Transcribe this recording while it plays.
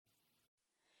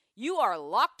You are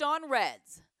Locked On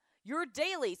Reds, your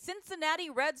daily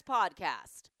Cincinnati Reds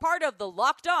podcast. Part of the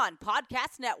Locked On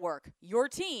Podcast Network, your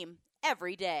team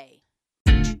every day.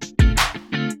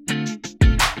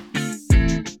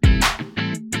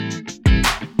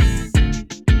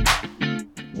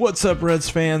 What's up,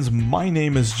 Reds fans? My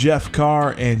name is Jeff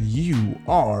Carr, and you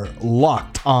are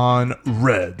Locked On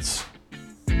Reds.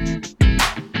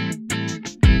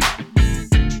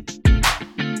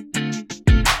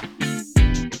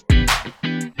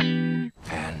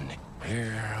 And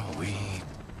here we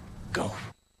go.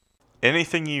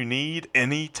 Anything you need,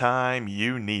 anytime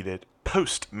you need it,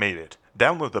 Postmate it.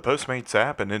 Download the Postmates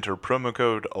app and enter promo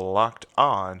code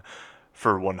LOCKEDON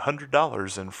for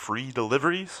 $100 in free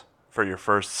deliveries for your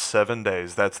first 7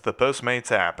 days. That's the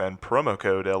Postmates app and promo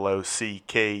code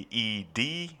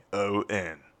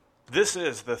LOCKEDON. This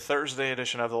is the Thursday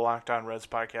edition of the Locked On Reds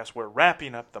podcast. We're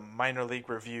wrapping up the minor league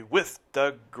review with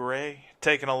Doug Gray,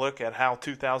 taking a look at how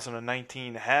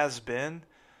 2019 has been.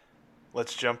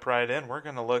 Let's jump right in. We're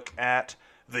going to look at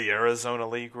the Arizona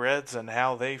League Reds and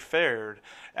how they fared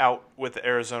out with the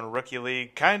Arizona Rookie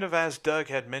League. Kind of as Doug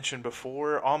had mentioned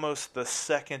before, almost the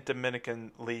second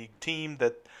Dominican League team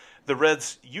that the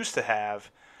Reds used to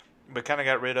have, but kind of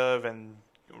got rid of and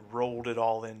rolled it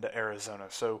all into Arizona.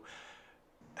 So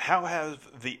how have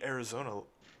the Arizona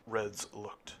Reds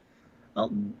looked?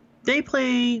 Well, they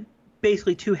play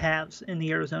basically two halves in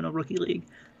the Arizona Rookie League.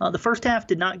 The first half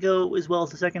did not go as well as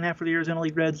the second half for the Arizona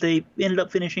League Reds. They ended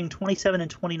up finishing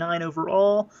 27-29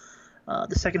 overall.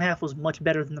 The second half was much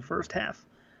better than the first half.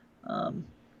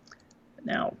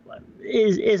 Now,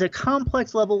 is a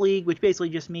complex level league, which basically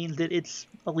just means that it's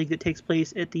a league that takes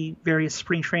place at the various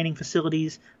spring training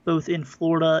facilities, both in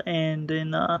Florida and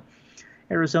in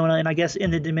Arizona, and I guess in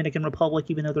the Dominican Republic,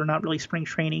 even though they're not really spring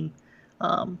training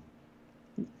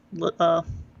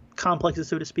complexes,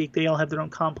 so to speak. They all have their own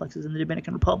complexes in the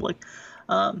Dominican Republic,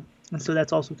 and so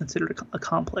that's also considered a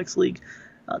complex league.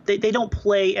 They don't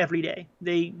play every day.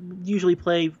 They usually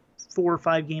play 4 or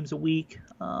 5 games a week,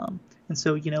 and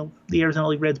so the Arizona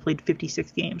League Reds played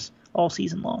 56 games all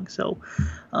season long. So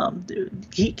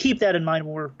keep that in mind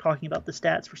when we're talking about the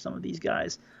stats for some of these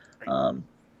guys.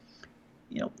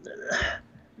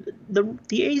 The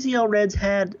AZL Reds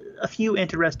had a few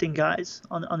interesting guys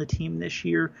on the team this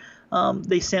year.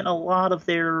 They sent a lot of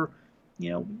their,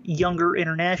 younger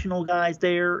international guys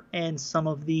there, and some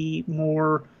of the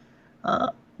more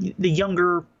the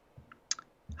younger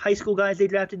high school guys they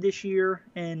drafted this year,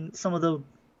 and some of the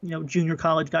junior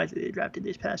college guys that they drafted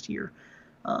this past year.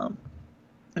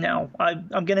 Now I'm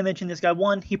going to mention this guy.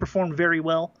 One, he performed very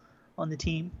well on the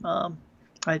team.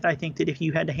 I think that if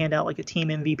you had to hand out like a team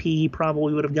MVP, he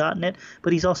probably would have gotten it.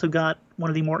 But he's also got one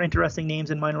of the more interesting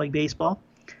names in minor league baseball,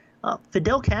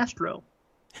 Fidel Castro.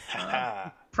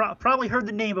 Probably heard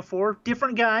the name before.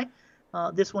 Different guy.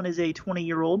 This one is a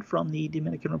 20-year-old from the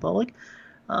Dominican Republic.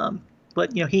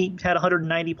 But he had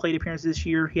 190 plate appearances this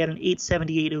year. He had an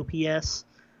 878 OPS.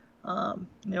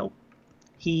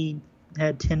 He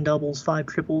had 10 doubles, 5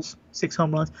 triples, 6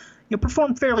 home runs.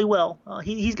 Performed fairly well.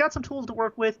 He's got some tools to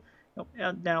work with.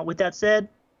 Now, with that said,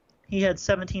 he had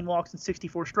 17 walks and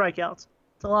 64 strikeouts.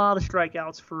 It's a lot of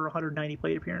strikeouts for 190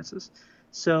 plate appearances.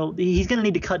 So he's going to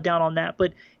need to cut down on that.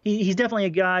 But he's definitely a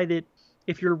guy that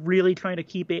if you're really trying to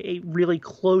keep a really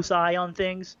close eye on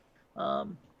things,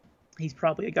 he's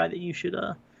probably a guy that you should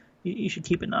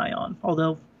keep an eye on.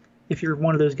 Although, if you're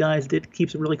one of those guys that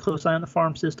keeps a really close eye on the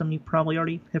farm system, you probably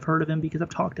already have heard of him because I've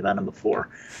talked about him before.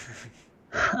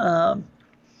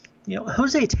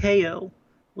 Jose Teo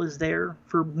was there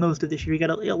for most of this year. He got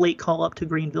a late call up to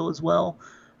Greenville as well.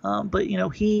 But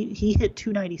he hit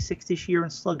 296 this year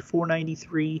and slugged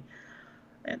 493.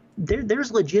 And there's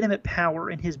legitimate power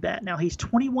in his bat. Now he's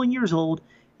 21 years old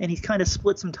and he's kind of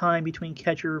split some time between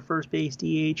catcher, first base,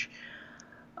 DH.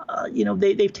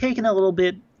 They've taken a little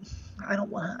bit.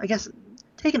 I guess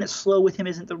taking it slow with him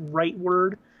isn't the right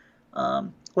word.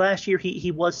 Last year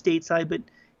he was stateside, but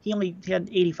he only had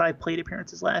 85 plate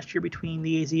appearances last year between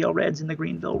the AZL Reds and the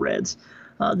Greenville Reds.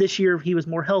 This year he was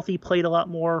more healthy, played a lot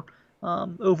more.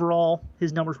 Overall,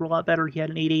 his numbers were a lot better. He had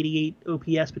an 888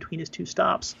 OPS between his 2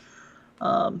 stops.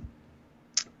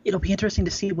 It'll be interesting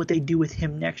to see what they do with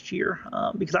him next year,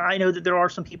 because I know that there are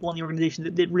some people in the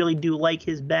organization that really do like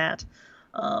his bat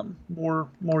more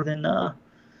than the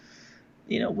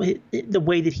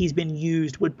way that he's been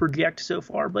used would project so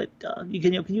far. But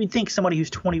you think somebody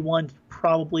who's 21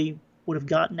 probably would have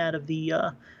gotten out of the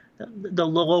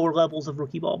lower levels of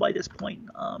rookie ball by this point.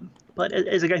 But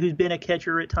as a guy who's been a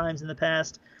catcher at times in the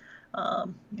past,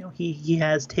 he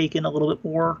has taken a little bit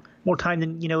more time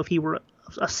than if he were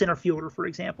a center fielder, for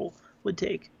example, would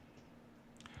take.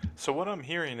 So what I'm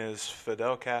hearing is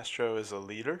Fidel Castro is a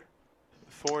leader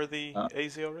for the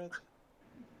AZL Reds?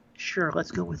 Sure, let's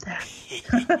go with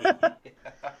that.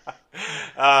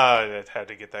 I had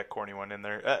to get that corny one in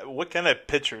there. What kind of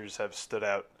pitchers have stood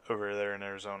out over there in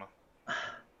Arizona?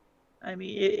 I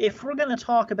mean, if we're going to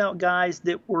talk about guys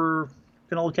that we're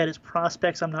going to look at as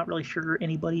prospects, I'm not really sure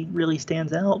anybody really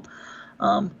stands out.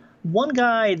 One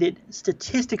guy that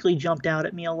statistically jumped out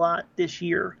at me a lot this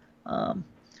year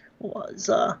was,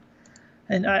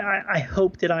 and I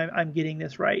hope that I'm getting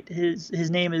this right. His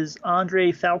name is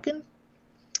Andre Falcon,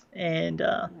 and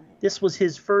this was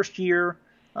his first year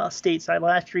stateside.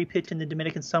 Last year he pitched in the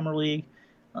Dominican Summer League.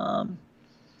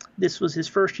 This was his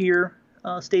first year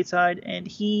stateside, and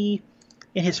he,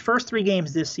 in his first 3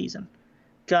 games this season,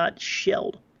 got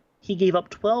shelled. He gave up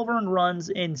 12 earned runs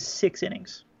in 6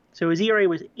 innings. So his ERA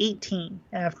was 18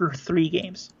 after 3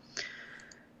 games.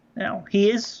 Now, he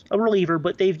is a reliever,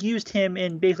 but they've used him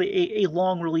in basically a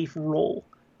long relief role.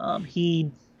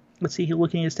 Looking at his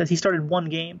stats, he started 1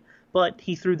 game, but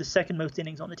he threw the second most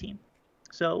innings on the team.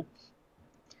 So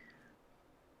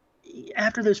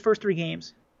after those first 3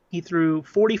 games, he threw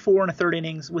 44 1/3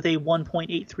 innings with a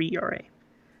 1.83 ERA.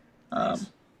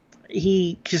 Nice.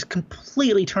 He just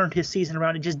completely turned his season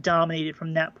around and just dominated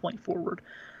from that point forward.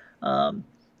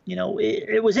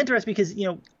 It was interesting because,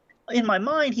 in my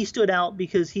mind, he stood out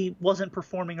because he wasn't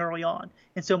performing early on.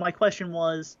 And so my question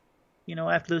was,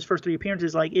 after those first 3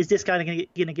 appearances, like, is this guy going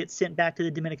to get sent back to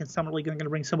the Dominican Summer League and going to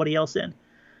bring somebody else in?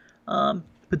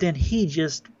 But then he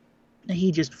just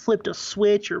flipped a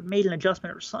switch or made an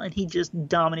adjustment or something. He just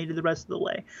dominated the rest of the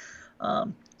way.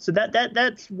 So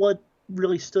that's what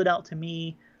really stood out to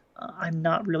me. I'm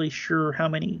not really sure how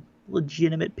many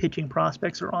legitimate pitching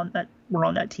prospects were on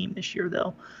that team this year,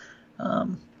 though.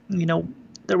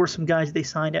 There were some guys they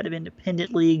signed out of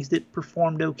independent leagues that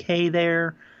performed okay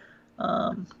there.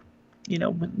 One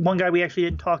guy we actually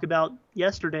didn't talk about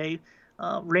yesterday,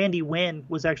 Randy Wynn,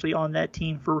 was actually on that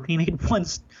team. He made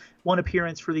one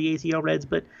appearance for the AZL Reds,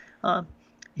 but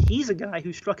he's a guy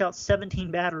who struck out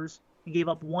 17 batters and gave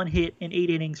up 1 hit in 8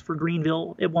 innings for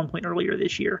Greenville at one point earlier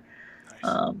this year.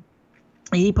 Nice.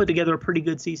 He put together a pretty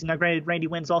good season. Now, granted, Randy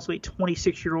Wynn's also a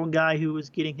 26-year-old guy who was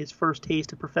getting his first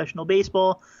taste of professional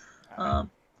baseball.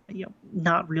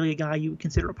 Not really a guy you would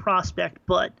consider a prospect,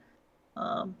 but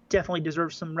definitely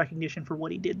deserves some recognition for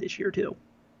what he did this year too.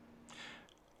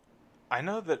 I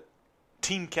know that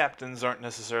team captains aren't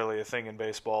necessarily a thing in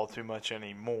baseball too much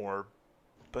anymore,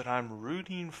 but I'm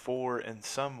rooting in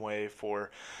some way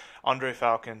for Andre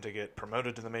Falcon to get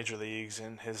promoted to the major leagues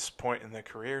in his point in the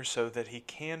career so that he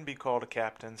can be called a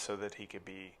captain, so that he could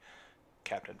be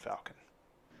Captain Falcon.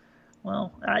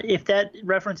 Well, if that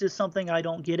references something, I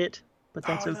don't get it, but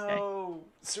that's okay. No,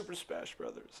 Super Smash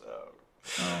Brothers.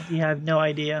 Oh, you have no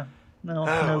idea. No.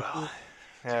 Well.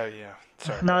 Oh yeah.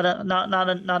 Sorry. Not a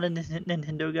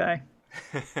Nintendo guy.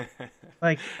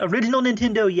 Like original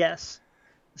Nintendo, yes.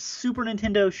 Super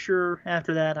Nintendo, sure.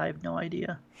 After that, I have no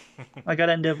idea. I got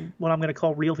into what I'm going to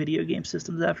call real video game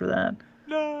systems after that.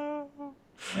 No.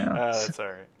 Yeah. That's all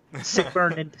right. Sick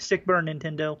burn,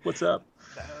 Nintendo. What's up?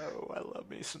 No, I love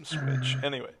me some Switch.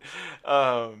 Anyway,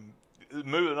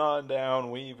 moving on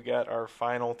down, we've got our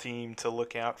final team to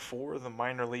look out for the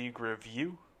minor league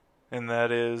review, and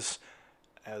that is,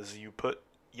 as you put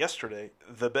yesterday,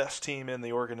 the best team in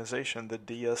the organization, the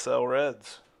DSL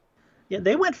Reds. Yeah,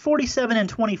 they went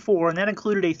 47-24, and that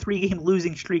included a 3-game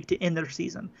losing streak to end their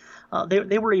season.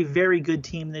 They were a very good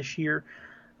team this year.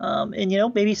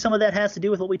 And maybe some of that has to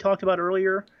do with what we talked about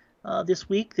earlier this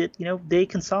week, that, they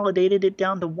consolidated it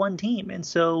down to one team. And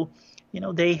so,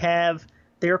 they have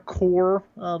their core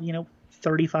of,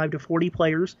 35 to 40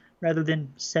 players rather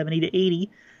than 70 to 80.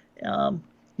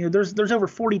 There's over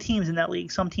 40 teams in that league.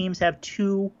 Some teams have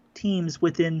 2 teams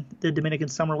within the Dominican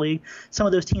Summer League. Some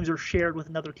of those teams are shared with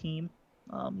another team.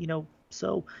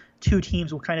 So 2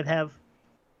 teams will kind of have,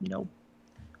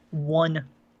 one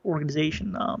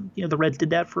organization. The Reds did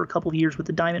that for a couple of years with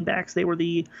the Diamondbacks. They were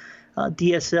the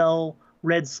DSL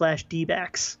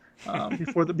Reds/D-backs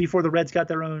before the Reds got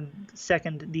their own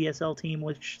second DSL team,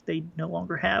 which they no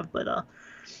longer have. But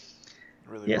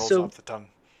really rolls off the tongue.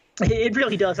 It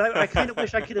really does. I kind of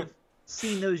wish I could have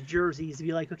seen those jerseys to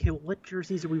be like, okay, well, what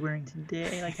jerseys are we wearing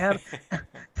today? Like, half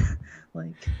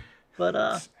and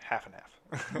half.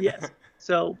 Yes.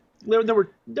 So there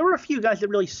were a few guys that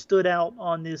really stood out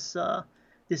on this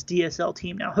DSL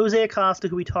team. Now, Jose Acosta,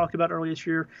 who we talked about earlier this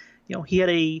year, he had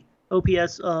a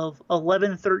OPS of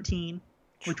 1113,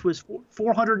 which was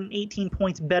 418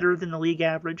 points better than the league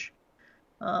average.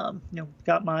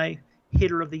 Got my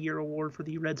Hitter of the Year award for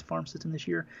the Reds farm system this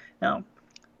year. Now,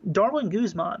 Darwin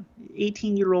Guzman,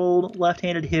 18-year-old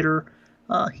left-handed hitter.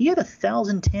 He had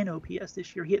 1,010 OPS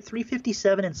this year. He hit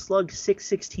 357 and slugged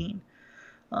 616.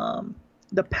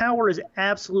 The power is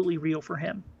absolutely real for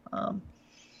him.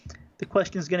 The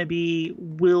question is going to be,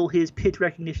 will his pitch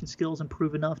recognition skills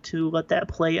improve enough to let that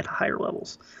play at higher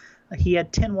levels? He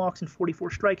had 10 walks and 44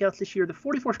 strikeouts this year. The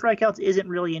 44 strikeouts isn't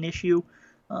really an issue.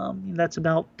 That's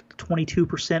about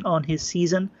 22% on his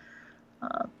season.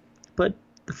 But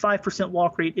the 5%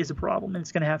 walk rate is a problem, and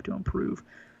it's going to have to improve.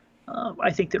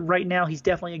 I think that right now he's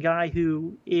definitely a guy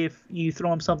who, if you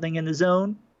throw him something in the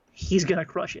zone, he's going to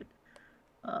crush it.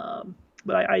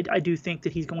 But I do think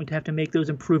that he's going to have to make those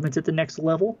improvements at the next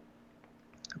level.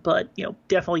 But,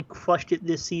 definitely crushed it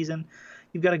this season.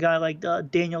 You've got a guy like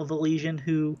Daniel Valesian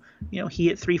who, he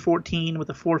hit 314 with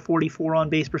a 444 on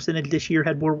base percentage this year,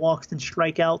 had more walks than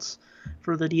strikeouts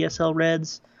for the DSL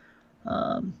Reds.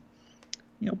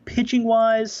 Pitching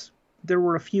wise, there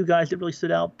were a few guys that really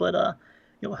stood out, but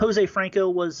Jose Franco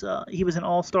was an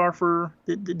all-star for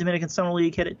the Dominican Summer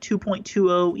League, had a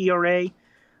 2.20 ERA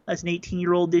as an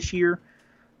 18-year-old this year.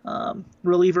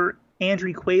 Reliever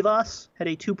Andrew Cuevas had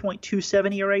a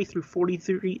 2.27 ERA through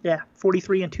 43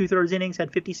 and 2/3 innings,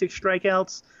 had 56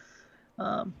 strikeouts.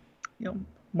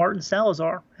 Martin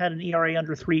Salazar had an ERA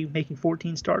under 3, making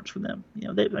 14 starts for them.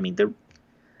 They're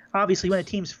obviously, when a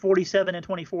team's 47 and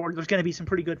 24, there's going to be some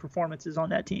pretty good performances on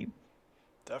that team.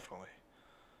 Definitely.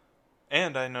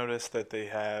 And I noticed that they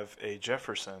have a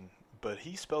Jefferson, but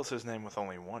he spells his name with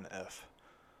only one F.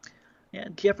 Yeah,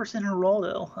 Jefferson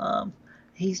Geraldo.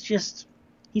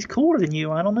 He's cooler than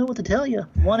you. I don't know what to tell you.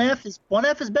 One F is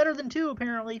better than 2,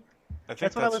 apparently.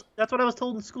 That's what I was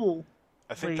told in school.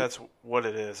 I think that's what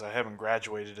it is. I haven't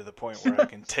graduated to the point where I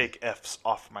can take F's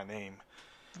off my name.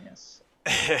 Yes.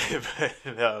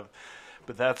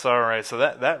 But that's all right. So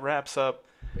that wraps up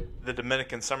the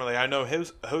Dominican Summer League. I know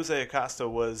Jose Acosta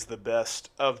was the best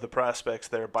of the prospects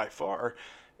there by far.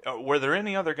 Were there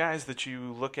any other guys that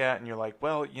you look at and you're like,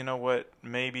 well, you know what,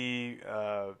 maybe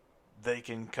they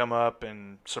can come up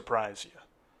and surprise you?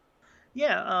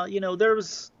 Yeah,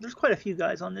 there's quite a few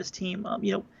guys on this team.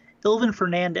 Ilvin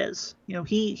Fernandez,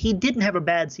 he didn't have a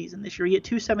bad season this year. He hit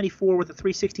 274 with a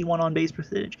 361 on base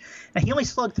percentage, and he only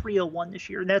slugged 301 this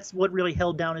year, and that's what really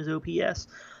held down his OPS.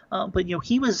 But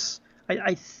he was,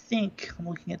 I think, I'm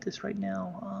looking at this right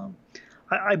now.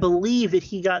 I believe that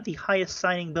he got the highest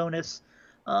signing bonus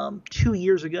 2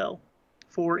 years ago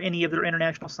for any of their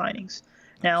international signings.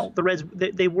 Now the Reds,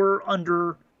 they were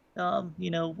under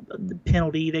the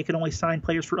penalty. They could only sign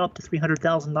players for up to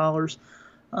 $300,000.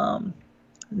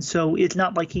 And so it's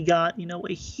not like he got,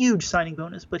 a huge signing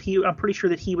bonus, but I'm pretty sure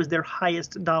that he was their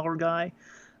highest dollar guy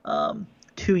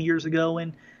 2 years ago.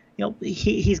 And,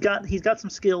 he's got some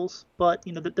skills, but,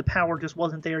 the power just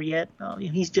wasn't there yet.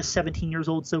 He's just 17 years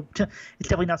old, so it's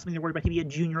definitely not something to worry about. He'd be a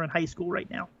junior in high school right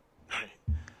now.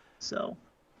 So.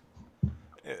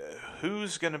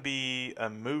 Who's going to be a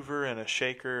mover and a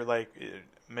shaker, like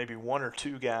maybe one or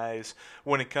two guys,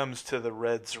 when it comes to the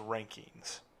Reds'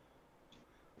 rankings?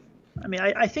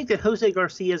 I think that Jose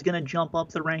Garcia is going to jump up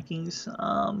the rankings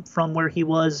from where he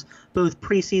was both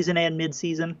preseason and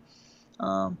midseason.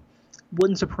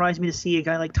 Wouldn't surprise me to see a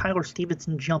guy like Tyler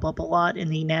Stevenson jump up a lot in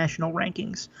the national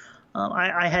rankings.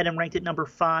 I had him ranked at number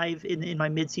 5 in my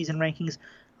midseason rankings.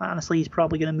 Honestly, he's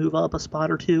probably going to move up a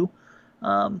spot or two.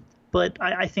 But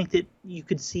I think that you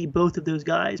could see both of those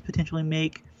guys potentially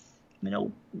make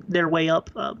their way up,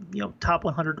 top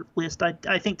 100 list.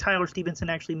 I think Tyler Stevenson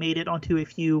actually made it onto a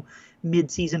few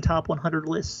mid-season top 100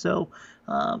 lists. So,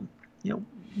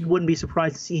 wouldn't be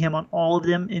surprised to see him on all of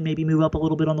them and maybe move up a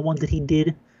little bit on the ones that he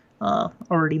did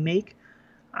already make.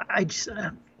 I just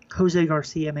Jose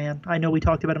Garcia, man. I know we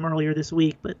talked about him earlier this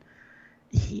week, but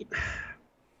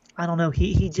I don't know.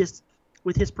 He just,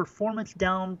 with his performance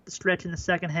down the stretch in the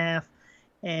second half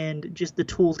and just the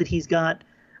tools that he's got,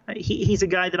 he's a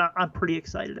guy that I'm pretty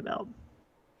excited about.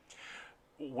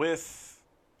 With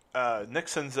Nick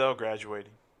Senzel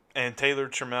graduating and Taylor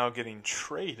Trammell getting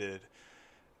traded,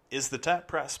 is the top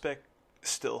prospect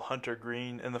still Hunter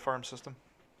Green in the farm system?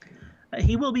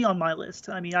 He will be on my list.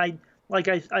 I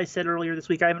said earlier this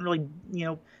week, I haven't really,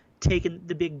 taken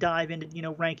the big dive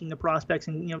into, ranking the prospects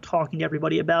and, talking to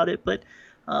everybody about it. But,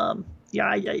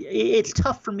 it's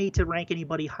tough for me to rank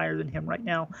anybody higher than him right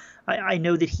now. I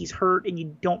know that he's hurt and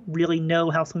you don't really know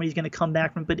how somebody's going to come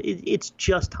back from it, but it's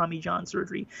just Tommy John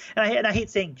surgery. And I hate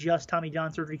saying just Tommy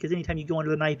John surgery because anytime you go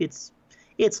under the knife, it's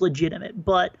legitimate.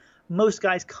 But most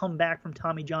guys come back from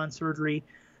Tommy John surgery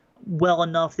well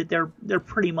enough that they're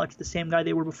pretty much the same guy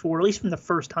they were before, at least from the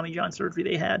first Tommy John surgery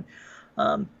they had.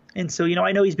 And so,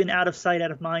 I know he's been out of sight,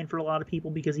 out of mind for a lot of people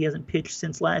because he hasn't pitched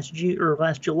since last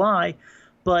July,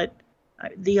 but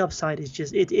the upside is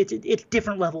just it's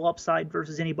different level upside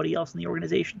versus anybody else in the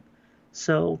organization.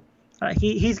 So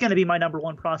he's going to be my number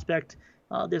one prospect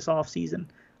this offseason.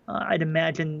 I'd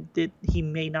imagine that he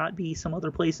may not be some other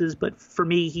places, but for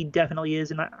me, he definitely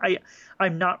is. And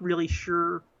I'm not really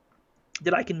sure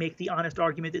that I can make the honest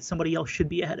argument that somebody else should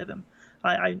be ahead of him.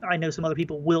 I know some other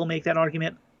people will make that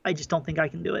argument. I just don't think I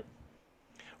can do it.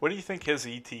 What do you think his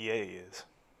ETA is?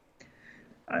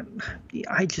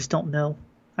 I just don't know.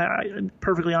 I'm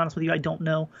perfectly honest with you, I don't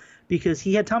know, because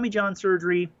he had Tommy John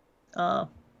surgery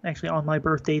actually on my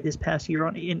birthday this past year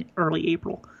in early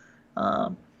April.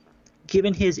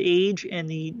 Given his age and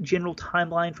the general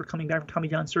timeline for coming back from Tommy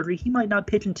John surgery, he might not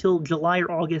pitch until July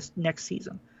or August next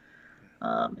season.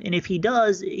 And if he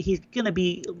does, he's going to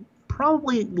be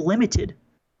probably limited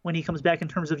when he comes back in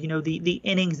terms of, the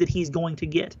innings that he's going to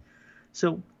get.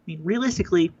 So,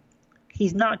 realistically,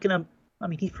 he's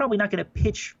probably not going to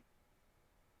pitch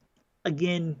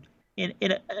again in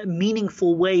a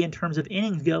meaningful way in terms of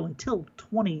innings go until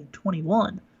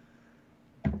 2021.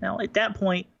 Now, at that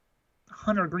point,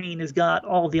 Hunter Greene has got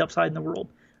all the upside in the world.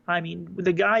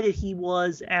 The guy that he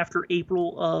was after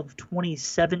April of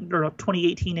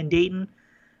 2018 in Dayton,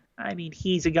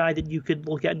 he's a guy that you could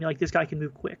look at and be like, this guy can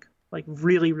move quick, like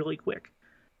really, really quick.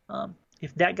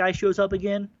 If that guy shows up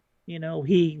again,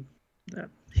 who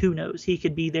knows? He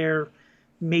could be there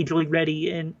major league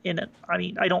ready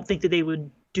I don't think that they would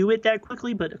do it that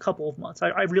quickly, but a couple of months.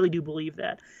 I really do believe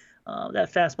that.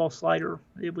 That fastball slider,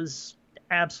 it was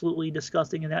absolutely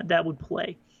disgusting, and that would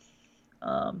play.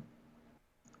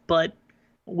 But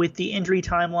with the injury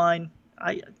timeline,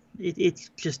 it's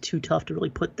just too tough to really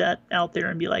put that out there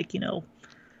and be like,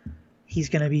 he's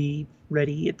going to be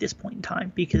ready at this point in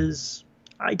time, because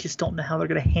I just don't know how they're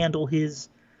going to handle his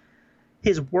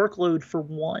workload for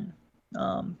one.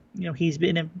 He's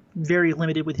been very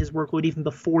limited with his workload even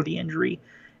before the injury.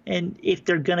 And if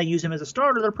they're going to use him as a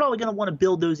starter, they're probably going to want to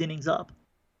build those innings up.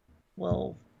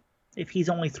 Well, if he's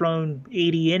only thrown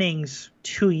 80 innings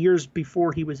 2 years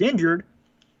before he was injured,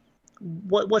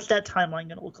 what's that timeline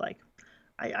going to look like?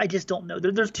 I just don't know.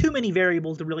 There's too many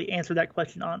variables to really answer that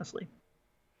question honestly.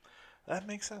 That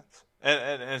makes sense.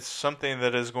 And it's something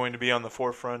that is going to be on the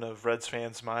forefront of Reds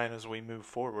fans' mind as we move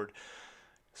forward.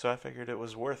 So I figured it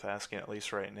was worth asking, at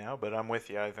least right now. But I'm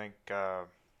with you. I think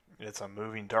it's a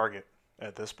moving target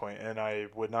at this point. And I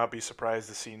would not be surprised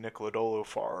to see Nick Lodolo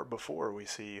far before we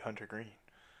see Hunter Greene.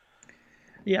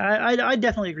 Yeah, I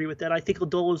definitely agree with that. I think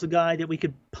Lodolo's a guy that we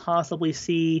could possibly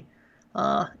see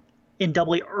in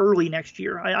Double-A early next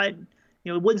year.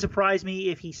 It wouldn't surprise me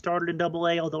if he started in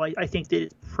Double-A, although I think that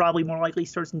it's probably more likely he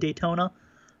starts in Daytona.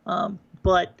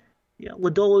 But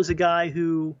Lodolo's a guy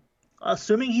who,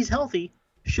 assuming he's healthy,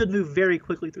 should move very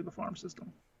quickly through the farm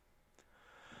system.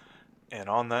 And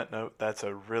on that note, that's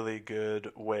a really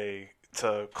good way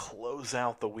to close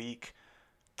out the week,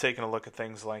 taking a look at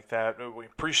things like that. We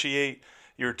appreciate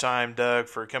your time, Doug,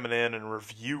 for coming in and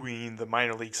reviewing the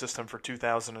minor league system for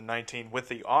 2019. With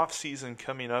the off season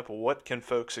coming up, what can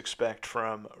folks expect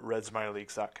from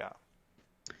RedsMinorLeagues.com?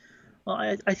 Well,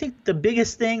 I think the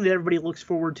biggest thing that everybody looks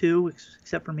forward to,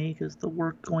 except for me because the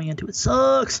work going into it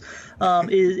sucks,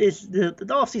 is the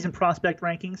off-season prospect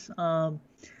rankings.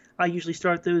 I usually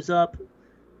start those up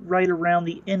right around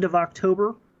the end of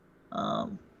October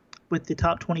with the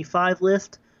top 25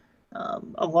 list.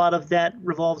 A lot of that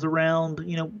revolves around,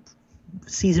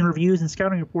 season reviews and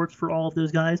scouting reports for all of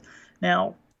those guys.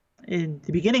 Now, in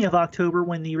the beginning of October,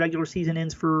 when the regular season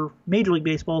ends for Major League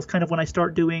Baseball, is kind of when I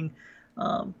start doing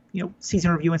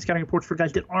season review and scouting reports for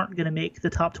guys that aren't going to make the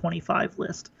top 25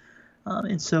 list.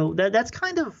 And so that's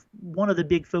kind of one of the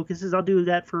big focuses. I'll do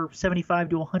that for 75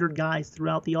 to 100 guys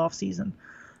throughout the offseason.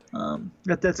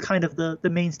 That's kind of the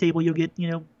main stable. You'll get,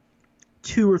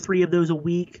 2 or 3 of those a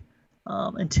week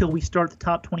until we start the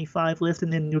top 25 list,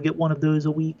 and then you'll get one of those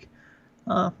a week.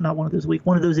 Not one of those a week,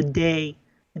 one of those a day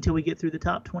until we get through the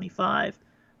top 25.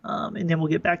 And then we'll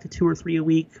get back to 2 or 3 a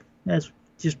week as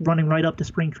just running right up to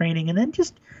spring training. And then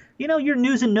just, your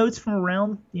news and notes from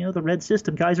around, the Red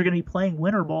system. Guys are going to be playing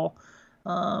winter ball.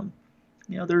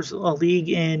 There's a league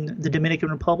in the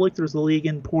Dominican Republic. There's a league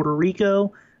in Puerto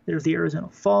Rico. There's the Arizona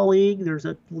Fall League. There's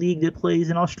a league that plays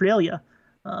in Australia.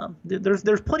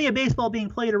 There's plenty of baseball being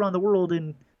played around the world,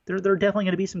 and there are definitely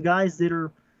going to be some guys that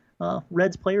are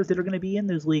Reds players that are going to be in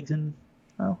those leagues. And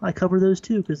I cover those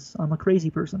too because I'm a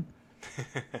crazy person.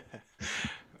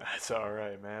 That's all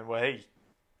right, man. Well, hey,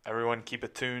 everyone keep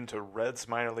it tuned to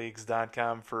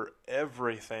RedsMinorLeagues.com for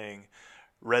everything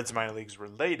Reds Minor Leagues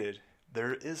related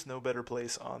there is no better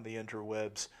place on the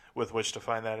interwebs with which to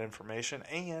find that information.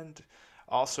 And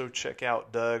also check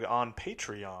out Doug on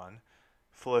Patreon.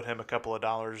 Float him a couple of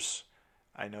dollars.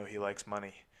 I know he likes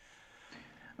money.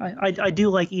 I do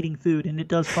like eating food, and it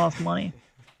does cost money.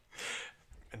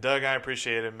 Doug, I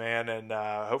appreciate it, man, and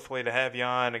hopefully to have you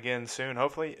on again soon.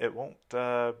 Hopefully it won't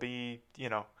be,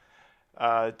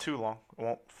 too long. It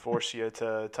won't force you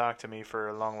to talk to me for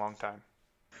a long, long time.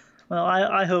 Well,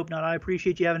 I hope not. I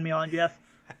appreciate you having me on, Jeff.